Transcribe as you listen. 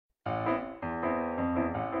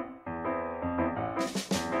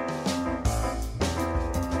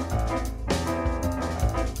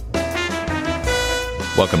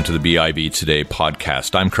Welcome to the BIB Today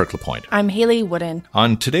podcast. I'm Kirk LaPointe. I'm Haley Wooden.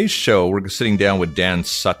 On today's show, we're sitting down with Dan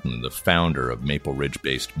Sutton, the founder of Maple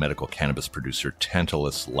Ridge-based medical cannabis producer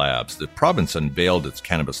Tantalus Labs. The province unveiled its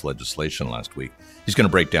cannabis legislation last week. He's going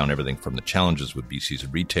to break down everything from the challenges with BC's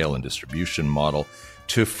retail and distribution model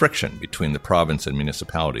to friction between the province and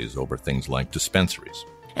municipalities over things like dispensaries.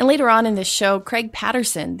 And later on in this show, Craig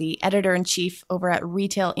Patterson, the editor-in-chief over at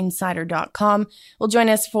RetailInsider.com, will join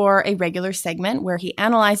us for a regular segment where he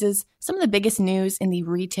analyzes some of the biggest news in the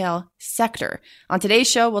retail sector. On today's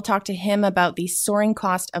show, we'll talk to him about the soaring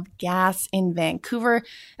cost of gas in Vancouver,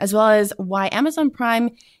 as well as why Amazon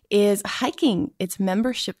Prime is hiking its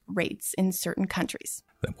membership rates in certain countries.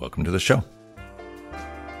 Then welcome to the show.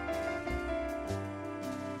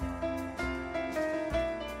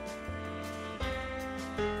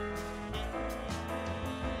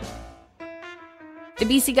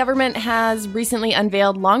 The BC government has recently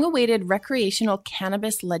unveiled long-awaited recreational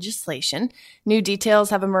cannabis legislation. New details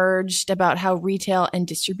have emerged about how retail and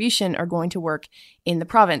distribution are going to work in the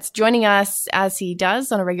province. Joining us, as he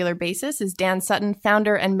does on a regular basis, is Dan Sutton,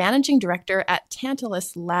 founder and managing director at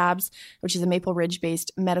Tantalus Labs, which is a Maple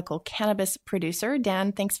Ridge-based medical cannabis producer.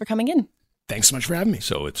 Dan, thanks for coming in. Thanks so much for having me.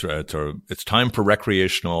 So it's time for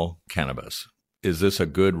recreational cannabis. Is this a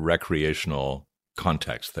good recreational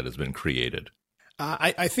context that has been created?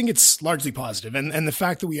 I think it's largely positive. And the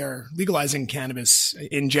fact that we are legalizing cannabis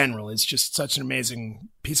in general is just such an amazing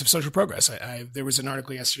piece of social progress. There was an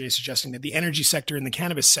article yesterday suggesting that the energy sector and the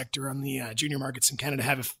cannabis sector on the junior markets in Canada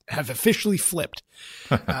have officially flipped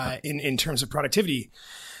in terms of productivity.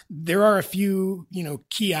 There are a few,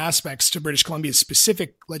 key aspects to British Columbia's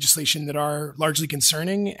specific legislation that are largely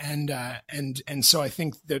concerning. And so I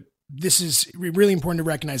think that this is really important to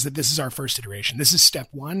recognize that this is our first iteration. This is step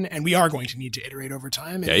one, and we are going to need to iterate over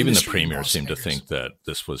time. Yeah, even the premier seemed to think that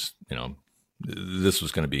this was, this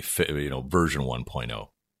was going to be, version 1.0.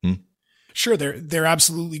 Sure, they're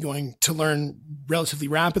absolutely going to learn relatively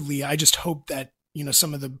rapidly. I just hope that,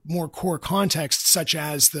 some of the more core contexts, such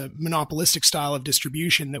as the monopolistic style of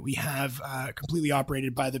distribution that we have completely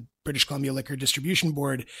operated by the British Columbia Liquor Distribution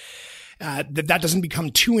Board, that doesn't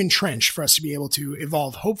become too entrenched for us to be able to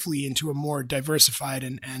evolve, hopefully, into a more diversified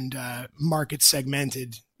and market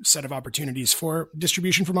segmented set of opportunities for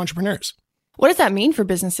distribution from entrepreneurs. What does that mean for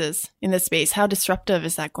businesses in this space? How disruptive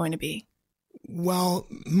is that going to be? Well,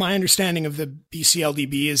 my understanding of the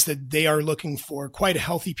BCLDB is that they are looking for quite a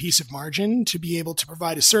healthy piece of margin to be able to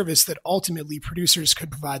provide a service that ultimately producers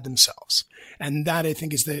could provide themselves. And that, I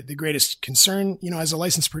think, is the greatest concern. As a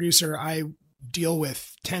licensed producer, I deal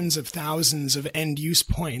with tens of thousands of end use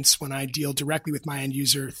points when I deal directly with my end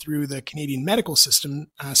user through the Canadian medical system,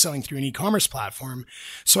 selling through an e-commerce platform.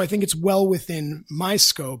 So I think it's well within my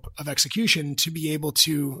scope of execution to be able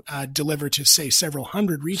to deliver to, say, several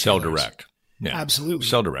hundred retailers. Sell direct. Yeah, absolutely.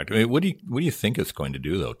 Sell direct. I mean, what do you think it's going to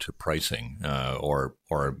do though to pricing or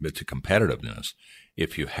to competitiveness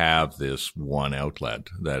if you have this one outlet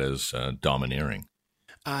that is domineering?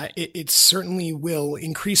 It certainly will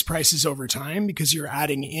increase prices over time because you're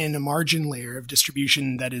adding in a margin layer of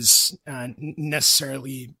distribution that is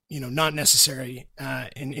necessarily, not necessary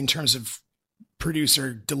in terms of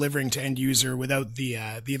producer delivering to end user without the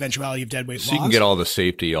eventuality of deadweight loss. So you can get all the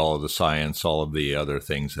safety, all of the science, all of the other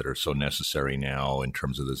things that are so necessary now in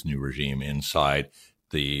terms of this new regime inside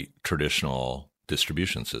the traditional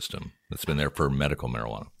distribution system that's been there for medical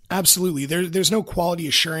marijuana. Absolutely. There's no quality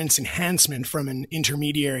assurance enhancement from an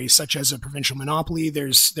intermediary such as a provincial monopoly.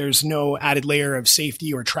 There's no added layer of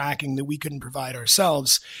safety or tracking that we couldn't provide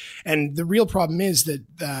ourselves. And the real problem is that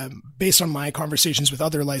based on my conversations with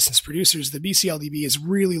other licensed producers, the BCLDB is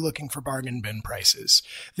really looking for bargain bin prices.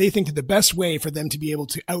 They think that the best way for them to be able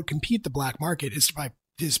to outcompete the black market is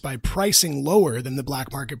by pricing lower than the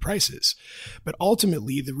black market prices. But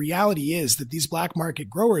ultimately, the reality is that these black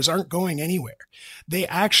market growers aren't going anywhere. They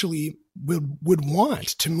actually would want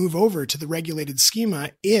to move over to the regulated schema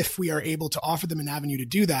if we are able to offer them an avenue to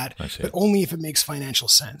do that, but only if it makes financial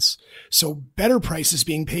sense. So better prices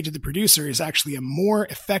being paid to the producer is actually a more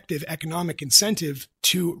effective economic incentive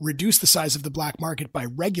to reduce the size of the black market by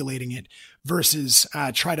regulating it versus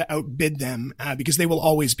try to outbid them because they will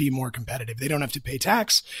always be more competitive. They don't have to pay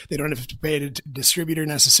tax. They don't have to pay a distributor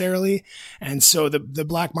necessarily. And so the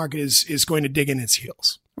black market is going to dig in its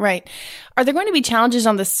heels. Right. Are there going to be challenges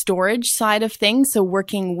on the storage side of things? So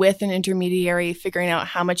working with an intermediary, figuring out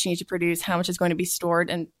how much you need to produce, how much is going to be stored,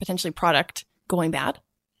 and potentially product going bad?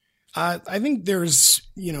 I think there's,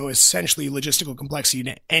 essentially logistical complexity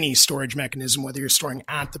to any storage mechanism, whether you're storing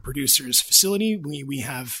at the producer's facility. We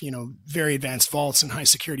have, very advanced vaults and high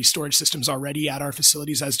security storage systems already at our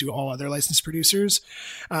facilities, as do all other licensed producers,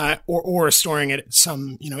 or storing it at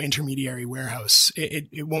some, intermediary warehouse.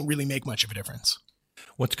 It won't really make much of a difference.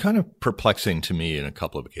 What's kind of perplexing to me in a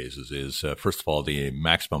couple of cases is, first of all, the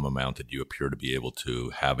maximum amount that you appear to be able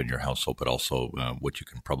to have in your household, but also what you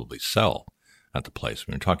can probably sell at the place.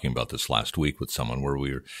 We were talking about this last week with someone where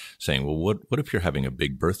we were saying, well, what if you're having a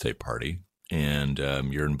big birthday party and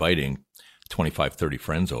you're inviting 25, 30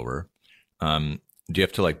 friends over? Do you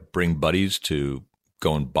have to bring buddies to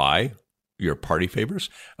go and buy your party favors?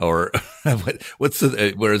 Or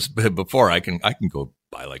whereas before I can go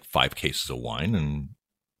buy 5 cases of wine and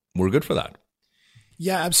we're good for that.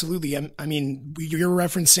 Yeah, absolutely. I mean, you're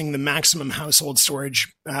referencing the maximum household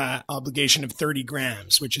storage obligation of 30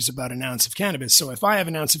 grams, which is about an ounce of cannabis. So if I have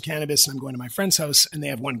an ounce of cannabis and I'm going to my friend's house and they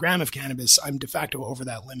have 1 gram of cannabis, I'm de facto over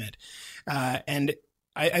that limit. And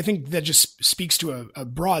I think that just speaks to a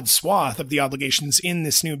broad swath of the obligations in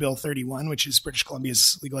this new Bill 31, which is British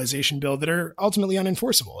Columbia's legalization bill, that are ultimately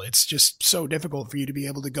unenforceable. It's just so difficult for you to be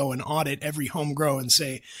able to go and audit every home grow and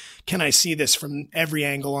say, can I see this from every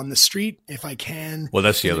angle on the street? If I can. Well,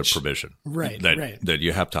 that's the other provision. Right, that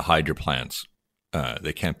you have to hide your plants.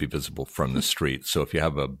 They can't be visible from the street. So if you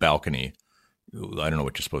have a balcony, I don't know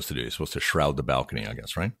what you're supposed to do. You're supposed to shroud the balcony, I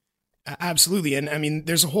guess, right? Absolutely. And I mean,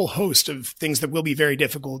 there's a whole host of things that will be very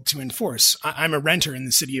difficult to enforce. I'm a renter in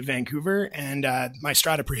the city of Vancouver, and my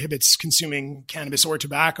strata prohibits consuming cannabis or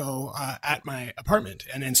tobacco at my apartment,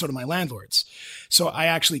 and so do my landlords. So I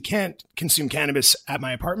actually can't consume cannabis at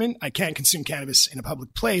my apartment. I can't consume cannabis in a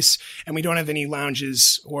public place, and we don't have any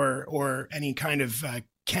lounges or any kind of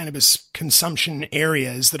cannabis consumption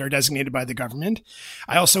areas that are designated by the government.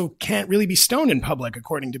 I also can't really be stoned in public,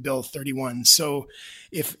 according to Bill 31. So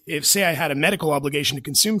if say I had a medical obligation to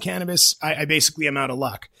consume cannabis, I basically am out of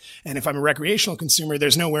luck. And if I'm a recreational consumer,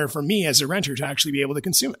 there's nowhere for me as a renter to actually be able to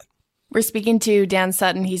consume it. We're speaking to Dan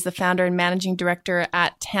Sutton. He's the founder and managing director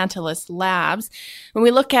at Tantalus Labs. When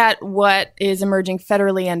we look at what is emerging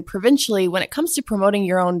federally and provincially when it comes to promoting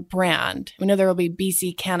your own brand, we know there will be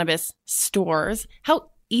BC cannabis stores. How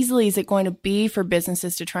easily is it going to be for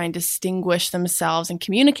businesses to try and distinguish themselves and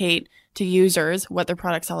communicate to users what their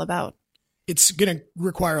product's all about? It's going to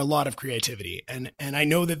require a lot of creativity. And I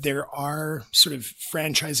know that there are sort of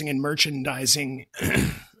franchising and merchandising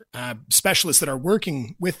specialists that are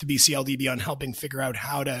working with the BCLDB on helping figure out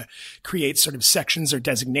how to create sort of sections or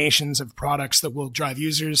designations of products that will drive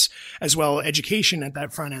users, as well education at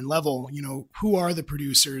that front end level. Who are the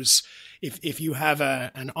producers? If you have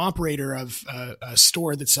an operator of a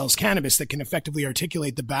store that sells cannabis that can effectively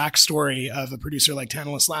articulate the backstory of a producer like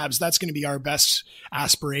Tantalus Labs, that's going to be our best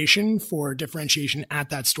aspiration for differentiation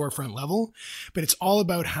at that storefront level. But it's all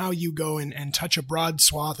about how you go and touch a broad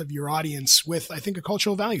swath of your audience with, I think, a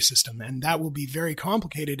cultural value system. And that will be very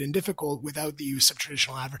complicated and difficult without the use of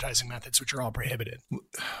traditional advertising methods, which are all prohibited.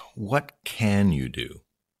 What can you do?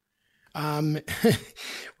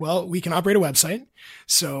 Well, we can operate a website.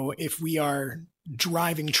 So if we are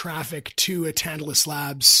driving traffic to a Tantalus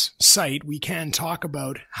Labs site, we can talk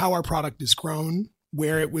about how our product is grown,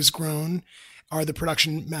 where it was grown, are the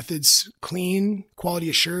production methods clean, quality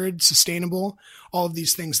assured, sustainable, all of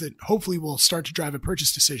these things that hopefully will start to drive a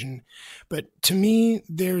purchase decision. But to me,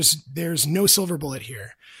 there's no silver bullet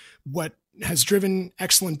here. What has driven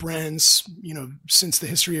excellent brands, since the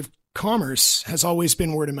history of commerce has always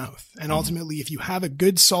been word of mouth. And ultimately, if you have a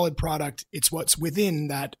good, solid product, it's what's within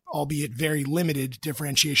that, albeit very limited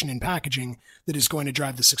differentiation in packaging, that is going to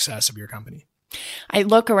drive the success of your company. I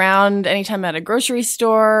look around anytime at a grocery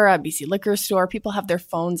store, a BC liquor store, people have their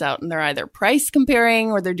phones out and they're either price comparing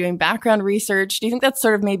or they're doing background research. Do you think that's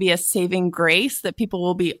sort of maybe a saving grace that people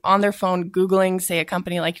will be on their phone Googling, say, a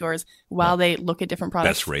company like yours while they look at different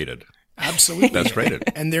products? That's rated. Absolutely. That's rated.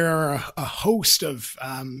 And there are a host of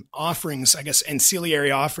offerings, I guess,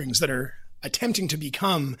 ancillary offerings that are attempting to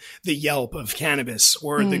become the Yelp of cannabis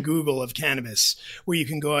or the Google of cannabis, where you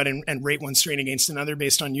can go out and rate one strain against another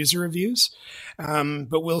based on user reviews.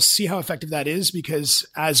 But we'll see how effective that is, because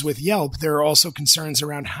as with Yelp, there are also concerns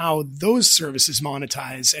around how those services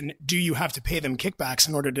monetize, and do you have to pay them kickbacks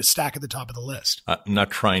in order to stack at the top of the list? I'm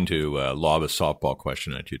not trying to lob a softball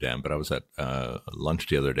question at you, Dan, but I was at lunch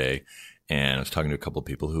the other day, and I was talking to a couple of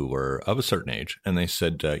people who were of a certain age, and they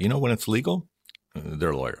said, when it's legal,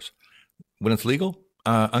 they're lawyers. When it's legal,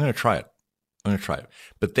 I'm going to try it.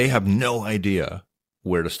 But they have no idea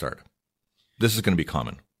where to start. This is going to be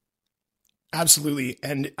common. Absolutely.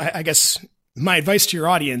 And I guess My advice to your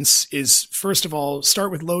audience is, first of all,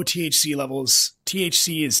 start with low THC levels.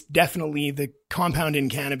 THC is definitely the compound in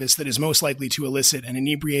cannabis that is most likely to elicit an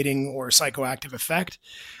inebriating or psychoactive effect.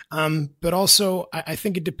 But also, I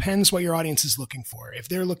think it depends what your audience is looking for. If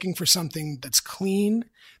they're looking for something that's clean,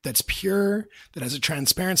 that's pure, that has a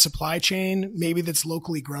transparent supply chain, maybe that's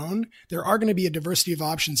locally grown, there are going to be a diversity of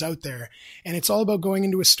options out there. And it's all about going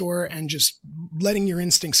into a store and just letting your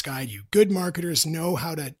instincts guide you. Good marketers know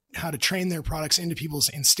how to train their products into people's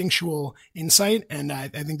instinctual insight. And I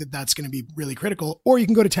think that that's going to be really critical. Or you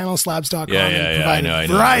can go to TantalusLabs.com and provide a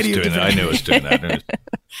variety of different... I knew it was doing that.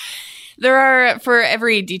 There are, for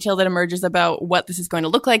every detail that emerges about what this is going to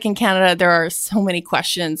look like in Canada, there are so many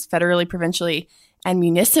questions federally, provincially, and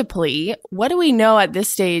municipally. What do we know at this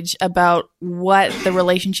stage about what the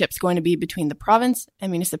relationship's going to be between the province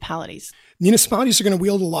and municipalities? Municipalities are going to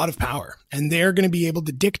wield a lot of power, and they're going to be able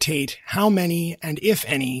to dictate how many and if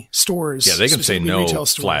any stores. Yeah, they can say no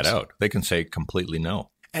flat out. They can say completely no.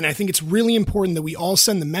 And I think it's really important that we all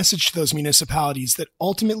send the message to those municipalities that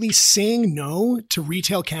ultimately saying no to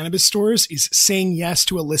retail cannabis stores is saying yes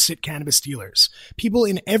to illicit cannabis dealers. People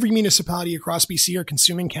in every municipality across BC are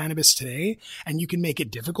consuming cannabis today, and you can make it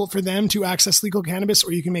difficult for them to access legal cannabis,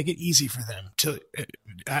 or you can make it easy for them to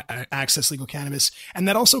access legal cannabis. And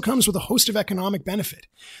that also comes with a host of economic benefit.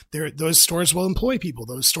 Those stores will employ people.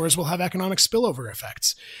 Those stores will have economic spillover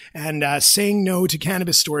effects. And saying no to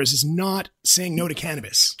cannabis stores is not saying no to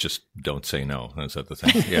cannabis. Just don't say no. Is that the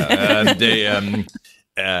thing? Yeah.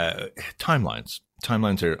 Timelines.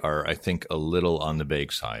 Timelines are, I think, a little on the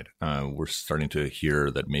vague side. We're starting to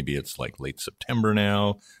hear that maybe it's like late September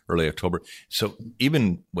now, early October. So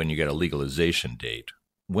even when you get a legalization date,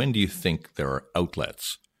 when do you think there are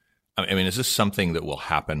outlets? I mean, is this something that will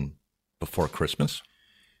happen before Christmas?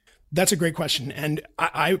 That's a great question. And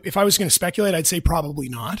if I was going to speculate, I'd say probably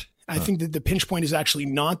not. I think that the pinch point is actually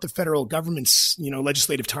not the federal government's,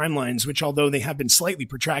 legislative timelines, which, although they have been slightly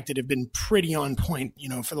protracted, have been pretty on point,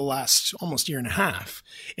 for the last almost year and a half.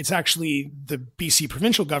 It's actually the BC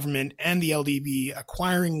provincial government and the LDB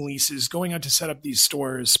acquiring leases, going out to set up these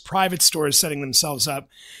stores, private stores setting themselves up.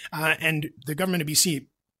 And the government of BC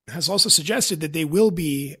has also suggested that they will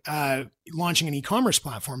be launching an e-commerce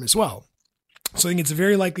platform as well. So I think it's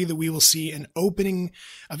very likely that we will see an opening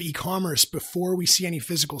of e-commerce before we see any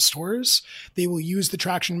physical stores. They will use the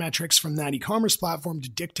traction metrics from that e-commerce platform to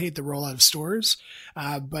dictate the rollout of stores.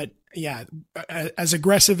 But yeah, as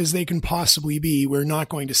aggressive as they can possibly be, we're not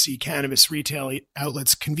going to see cannabis retail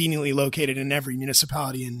outlets conveniently located in every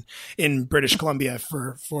municipality in British Columbia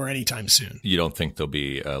for any time soon. You don't think there'll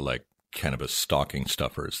be like cannabis stocking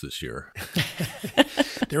stuffers this year?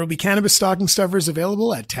 There will be cannabis stocking stuffers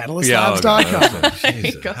available at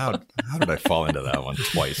TantalusLabs.com. How did I fall into that one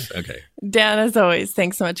twice? Okay. Dan, as always,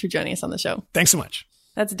 thanks so much for joining us on the show. Thanks so much.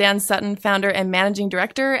 That's Dan Sutton, founder and managing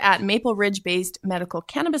director at Maple Ridge-based medical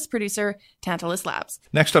cannabis producer Tantalus Labs.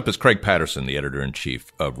 Next up is Craig Patterson, the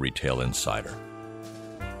editor-in-chief of Retail Insider.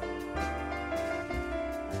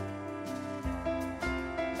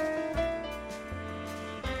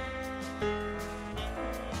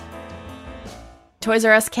 Toys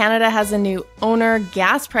R Us Canada has a new owner.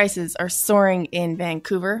 Gas prices are soaring in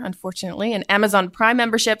Vancouver, unfortunately, and Amazon Prime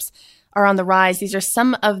memberships are on the rise. These are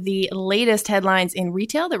some of the latest headlines in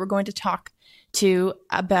retail that we're going to talk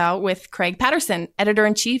about with Craig Patterson,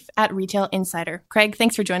 editor-in-chief at Retail Insider. Craig,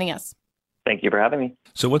 thanks for joining us. Thank you for having me.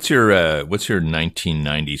 So what's your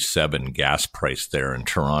 1997 gas price there in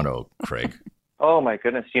Toronto, Craig? Oh, my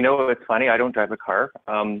goodness. It's funny. I don't drive a car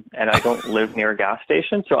and I don't live near a gas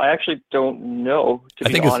station. So I actually don't know, to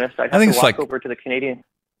be honest. I'd have to walk over to the Canadian.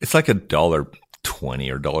 It's like $1.20 or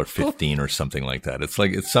 $1.15 or something like that. It's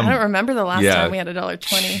some. I don't remember the last time we had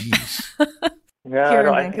 $1.20.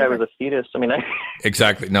 Yeah, I think I was a fetus.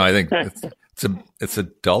 Exactly. No, I think it's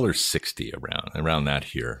 $1.60 around that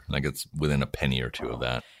here. Like it's within a penny or two of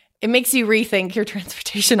that. It makes you rethink your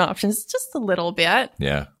transportation options just a little bit.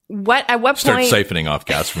 Yeah. At what Start point siphoning off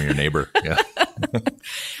gas from your neighbor. Yeah.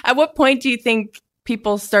 At what point do you think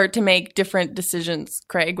people start to make different decisions,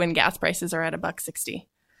 Craig, when gas prices are at $1.60?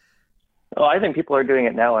 Well, I think people are doing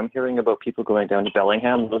it now. I'm hearing about people going down to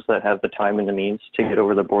Bellingham, those that have the time and the means to get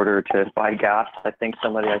over the border to buy gas. I think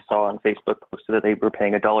somebody I saw on Facebook posted that they were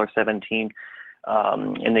paying $1.17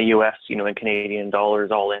 in the U.S., in Canadian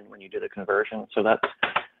dollars all in when you do the conversion. So that's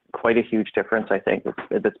quite a huge difference, I think,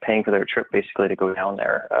 that's paying for their trip basically to go down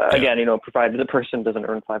there. Again, provided the person doesn't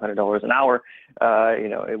earn $500 an hour,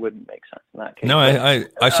 it wouldn't make sense in that case. No,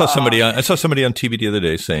 I saw somebody on TV the other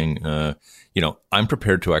day saying, I'm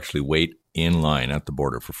prepared to actually wait in line at the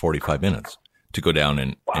border for 45 minutes. to go down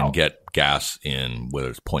and get gas in whether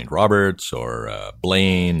it's Point Roberts or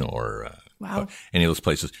Blaine or any of those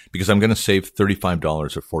places, because I'm going to save $35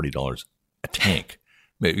 or $40 a tank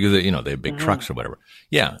because they have big trucks or whatever.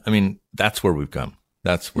 Yeah, I mean that's where we've come.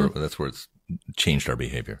 That's where it's changed our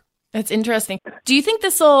behavior. That's interesting. Do you think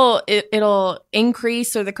it'll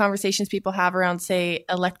increase or the conversations people have around, say,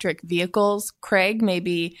 electric vehicles? Craig,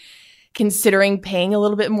 maybe considering paying a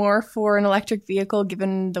little bit more for an electric vehicle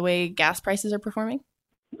given the way gas prices are performing?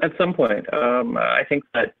 At some point, I think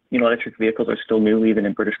that electric vehicles are still new even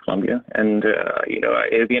in British Columbia, and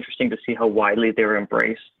it would be interesting to see how widely they're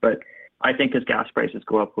embraced. But I think as gas prices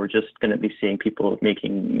go up, we're just going to be seeing people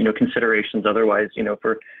making considerations otherwise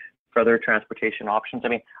for other transportation options. I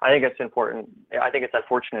mean, I think it's important. I think it's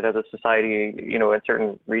unfortunate as a society, in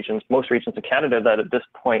certain regions, most regions of Canada, that at this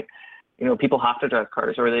point, people have to drive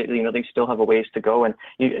cars, or they still have a ways to go. And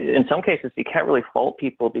in some cases, you can't really fault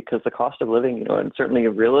people because the cost of living, and certainly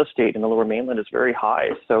real estate in the Lower Mainland is very high.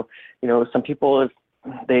 So, some people, if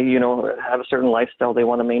they, have a certain lifestyle they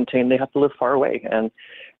want to maintain, they have to live far away. And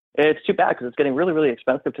it's too bad because it's getting really, really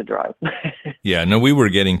expensive to drive. Yeah, no, we were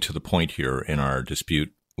getting to the point here in our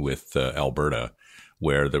dispute with Alberta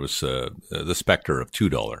where there was the specter of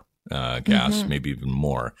 $2 gas, maybe even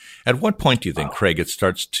more. At what point do you think, Craig, it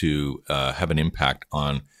starts to have an impact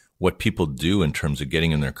on what people do in terms of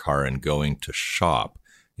getting in their car and going to shop?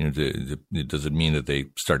 Does it mean that they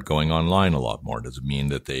start going online a lot more? Does it mean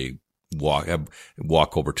that they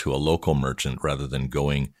walk over to a local merchant rather than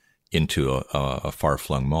going into a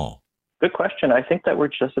far-flung mall? Good question. I think that we're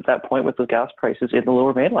just at that point with the gas prices in the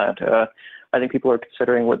Lower Mainland. I think people are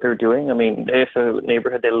considering what they're doing. I mean, if a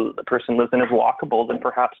neighborhood the person lives in is walkable, then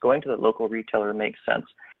perhaps going to the local retailer makes sense.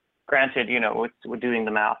 Granted, with doing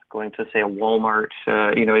the math, going to, say, a Walmart,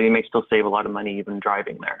 you may still save a lot of money even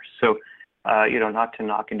driving there. So, not to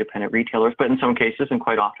knock independent retailers, but in some cases, and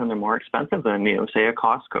quite often, they're more expensive than, say, a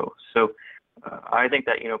Costco. So I think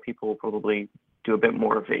that, people will probably do a bit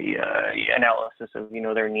more of a analysis of,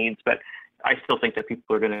 their needs. But I still think that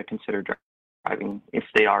people are going to consider driving if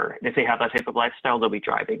they have that type of lifestyle. They'll be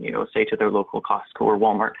driving, say, to their local Costco or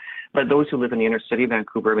Walmart. But those who live in the inner city of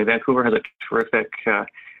Vancouver, I mean, Vancouver has a terrific,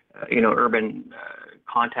 urban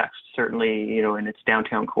context, certainly, in its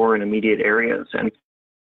downtown core and immediate areas. And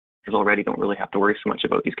already don't really have to worry so much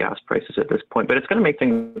about these gas prices at this point. But it's going to make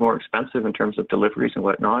things more expensive in terms of deliveries and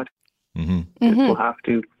whatnot. We'll have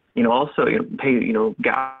to, also pay,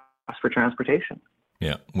 gas for transportation.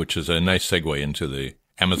 Yeah, which is a nice segue into the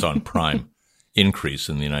Amazon Prime increase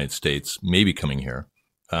in the United States, maybe coming here.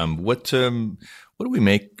 What do we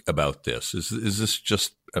make about this? Is this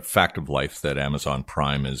just a fact of life that Amazon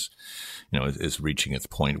Prime is reaching its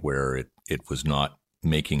point where it was not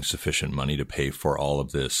making sufficient money to pay for all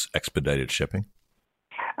of this expedited shipping?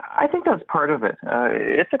 I think that's part of it.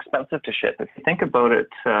 It's expensive to ship. If you think about it,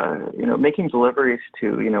 making deliveries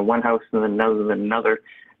to, one house and then another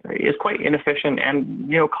is quite inefficient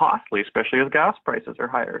and, costly, especially as gas prices are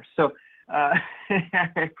higher. So,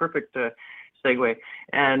 perfect segue.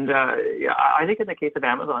 And I think in the case of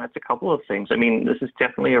Amazon, it's a couple of things. I mean, this is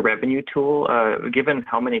definitely a revenue tool, given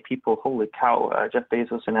how many people, holy cow, Jeff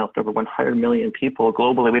Bezos announced over 100 million people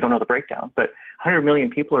globally. We don't know the breakdown, but 100 million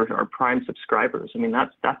people are Prime subscribers. I mean,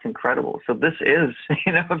 that's incredible. So this is,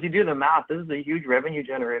 if you do the math, this is a huge revenue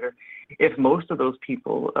generator. If most of those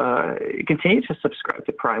people continue to subscribe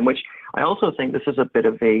to Prime, which I also think this is a bit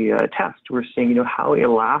of a test. We're seeing, how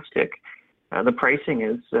elastic the pricing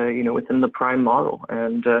is, within the Prime model.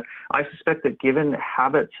 And I suspect that given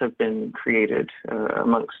habits have been created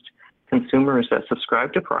amongst consumers that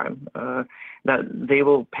subscribe to Prime, that they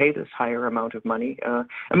will pay this higher amount of money.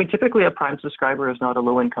 Typically a Prime subscriber is not a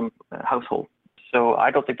low-income household. So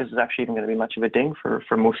I don't think this is actually even going to be much of a ding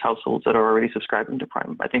for most households that are already subscribing to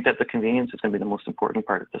Prime. I think that the convenience is going to be the most important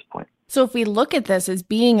part at this point. So if we look at this as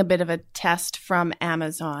being a bit of a test from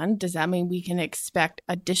Amazon, does that mean we can expect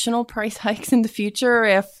additional price hikes in the future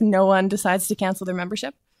if no one decides to cancel their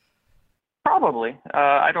membership? Probably.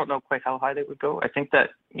 I don't know quite how high they would go. I think that,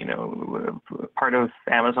 part of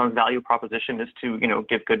Amazon's value proposition is to,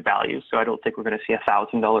 give good value. So I don't think we're going to see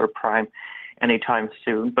 $1,000 Prime anytime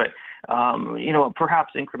soon. But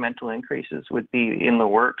perhaps incremental increases would be in the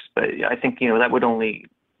works, but I think, that would only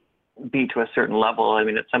be to a certain level. I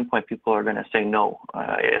mean, at some point people are going to say no.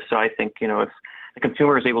 So I think, if the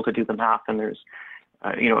consumer is able to do the math and there's,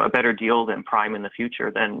 a better deal than Prime in the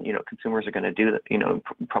future, then, consumers are going to do that,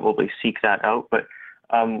 probably seek that out. But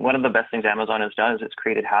one of the best things Amazon has done is it's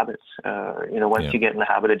created habits. Once you get in the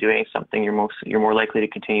habit of doing something, you're more likely to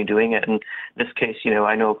continue doing it. In this case,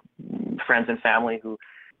 I know friends and family who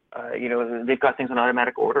they've got things on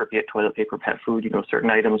automatic order, be it toilet paper, pet food, certain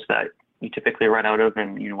items that you typically run out of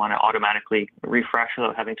and you want to automatically refresh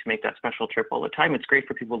without having to make that special trip all the time. It's great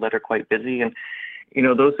for people that are quite busy. And,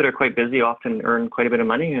 those that are quite busy often earn quite a bit of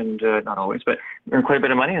money, and not always, but earn quite a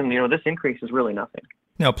bit of money. And, this increase is really nothing.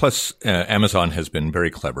 Now, plus, Amazon has been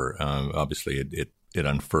very clever. Obviously, it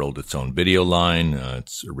unfurled its own video line,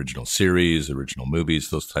 its original series, original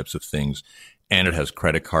movies, those types of things. And it has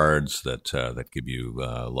credit cards that give you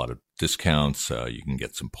a lot of discounts. You can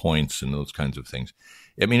get some points and those kinds of things.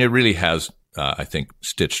 I mean, it really has, I think,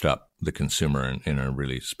 stitched up the consumer in a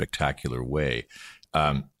really spectacular way.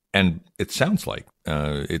 And it sounds like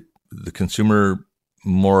the consumer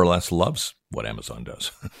more or less loves what Amazon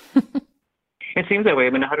does. It seems that way. I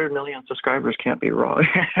mean, 100 million subscribers can't be wrong.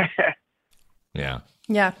 Yeah.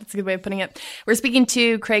 Yeah, that's a good way of putting it. We're speaking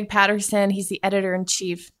to Craig Patterson. He's the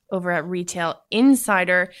editor-in-chief over at Retail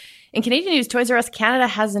Insider. In Canadian news, Toys R Us Canada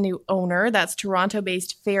has a new owner. That's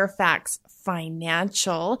Toronto-based Fairfax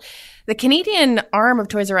Financial. The Canadian arm of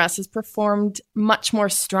Toys R Us has performed much more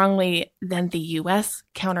strongly than the U.S.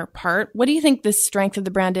 counterpart. What do you think the strength of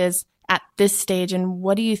the brand is at this stage, and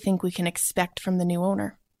what do you think we can expect from the new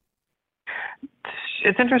owner?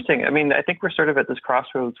 It's interesting. I mean, I think we're sort of at this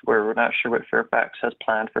crossroads where we're not sure what Fairfax has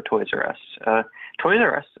planned for Toys R Us. Toys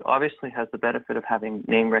R Us obviously has the benefit of having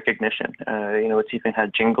name recognition. It's even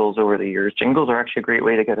had jingles over the years. Jingles are actually a great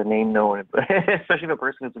way to get a name known, especially if a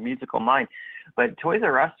person has a musical mind. But Toys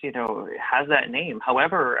R Us, has that name.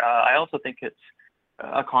 However, I also think it's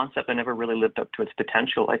a concept that never really lived up to its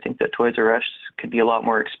potential. I think that Toys R Us could be a lot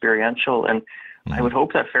more experiential, and I would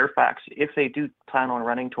hope that Fairfax, if they do plan on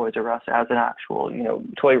running Toys R Us as an actual,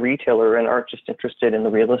 toy retailer and aren't just interested in the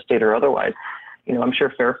real estate or otherwise, I'm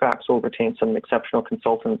sure Fairfax will retain some exceptional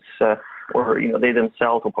consultants, or they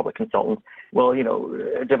themselves will probably consultants will,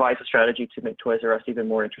 devise a strategy to make Toys R Us even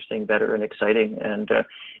more interesting, better, and exciting. And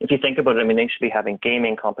if you think about it, I mean, they should be having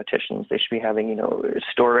gaming competitions. They should be having,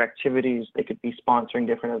 store activities. They could be sponsoring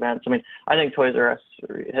different events. I mean, I think Toys R Us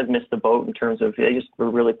has missed the boat in terms of they just were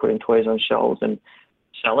really putting toys on shelves and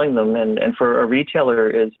selling them. And for a retailer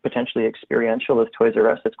is potentially experiential as Toys R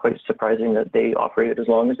Us, it's quite surprising that they operated as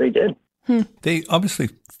long as they did. They obviously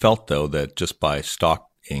felt, though, that just by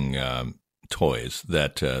stocking toys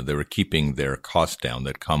that they were keeping their costs down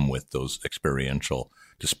that come with those experiential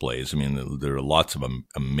displays. I mean, there are lots of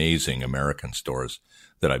amazing American stores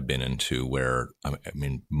that I've been into where,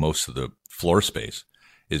 most of the floor space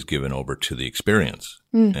is given over to the experience.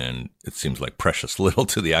 And it seems like precious little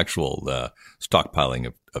to the actual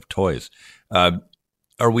stockpiling of toys.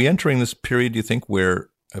 Are we entering this period, do you think, where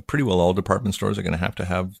pretty well all department stores are going to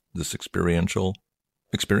have this experiential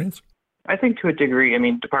experience? I think to a degree. I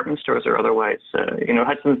mean, department stores or otherwise,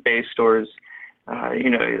 Hudson's Bay stores,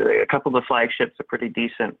 a couple of the flagships are pretty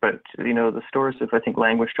decent, but, the stores have, I think,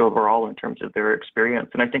 languished overall in terms of their experience.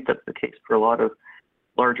 And I think that's the case for a lot of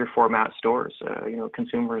larger format stores.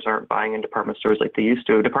 Consumers aren't buying in department stores like they used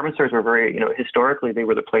to. Department stores were very, historically, they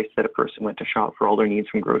were the place that a person went to shop for all their needs,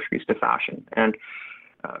 from groceries to fashion and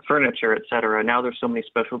furniture, et cetera. Now there's so many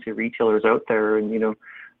specialty retailers out there, and,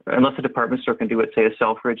 unless a department store can do what, say, a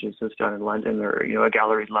Selfridges has done in London, or, a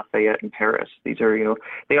Galeries Lafayette in Paris, these are,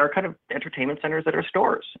 they are kind of entertainment centers that are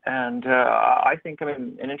stores. And I think,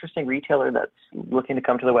 an interesting retailer that's looking to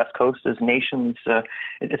come to the West Coast is Nations.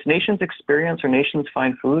 It's Nations Experience or Nations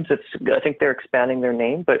Fine Foods. I think they're expanding their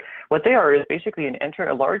name, but what they are is basically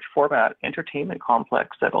a large format entertainment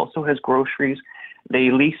complex that also has groceries.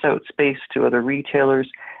 They lease out space to other retailers.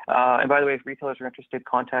 And by the way, if retailers are interested,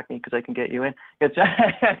 contact me because I can get you in. I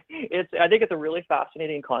think it's a really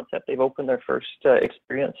fascinating concept. They've opened their first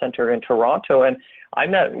experience center in Toronto, and I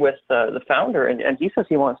met with the founder, and he says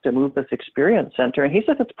he wants to move this experience center, and he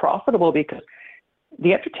says it's profitable because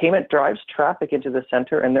the entertainment drives traffic into the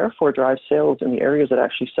center and therefore drives sales in the areas that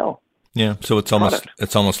actually sell. Yeah, so it's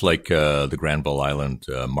almost like the Granville Island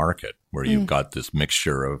market, where you've got this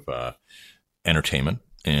mixture of entertainment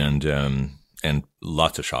and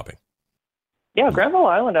lots of shopping. Yeah, Granville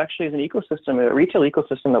Island actually is an ecosystem, a retail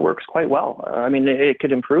ecosystem that works quite well. It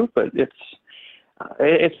could improve, but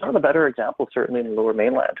it's one of the better examples, certainly in the Lower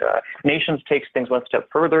Mainland. Nations takes things one step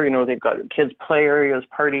further. They've got kids' play areas,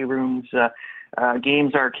 party rooms,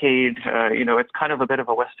 games arcade. It's kind of a bit of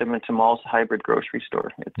a West Edmonton Malls hybrid grocery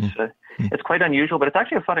store. It's quite unusual, but it's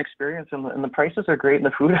actually a fun experience, and the prices are great, and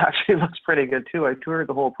the food actually looks pretty good too. I toured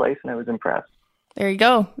the whole place, and I was impressed. There you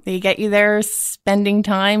go. They get you there spending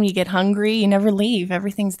time. You get hungry. You never leave.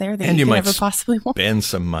 Everything's there that and you could might ever possibly want. Spend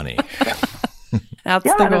some money. That's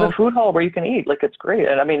yeah, the there's goal. a food hall where you can eat. Like, it's great.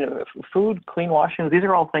 And I mean, food, clean washings, these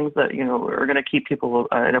are all things that, are going to keep people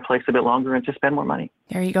in a place a bit longer and to spend more money.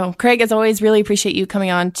 There you go. Craig, as always, really appreciate you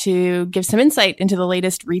coming on to give some insight into the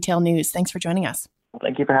latest retail news. Thanks for joining us.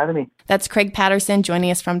 Thank you for having me. That's Craig Patterson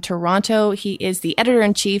joining us from Toronto. He is the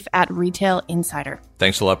editor-in-chief at Retail Insider.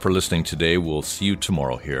 Thanks a lot for listening today. We'll see you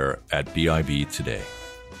tomorrow here at BIB Today.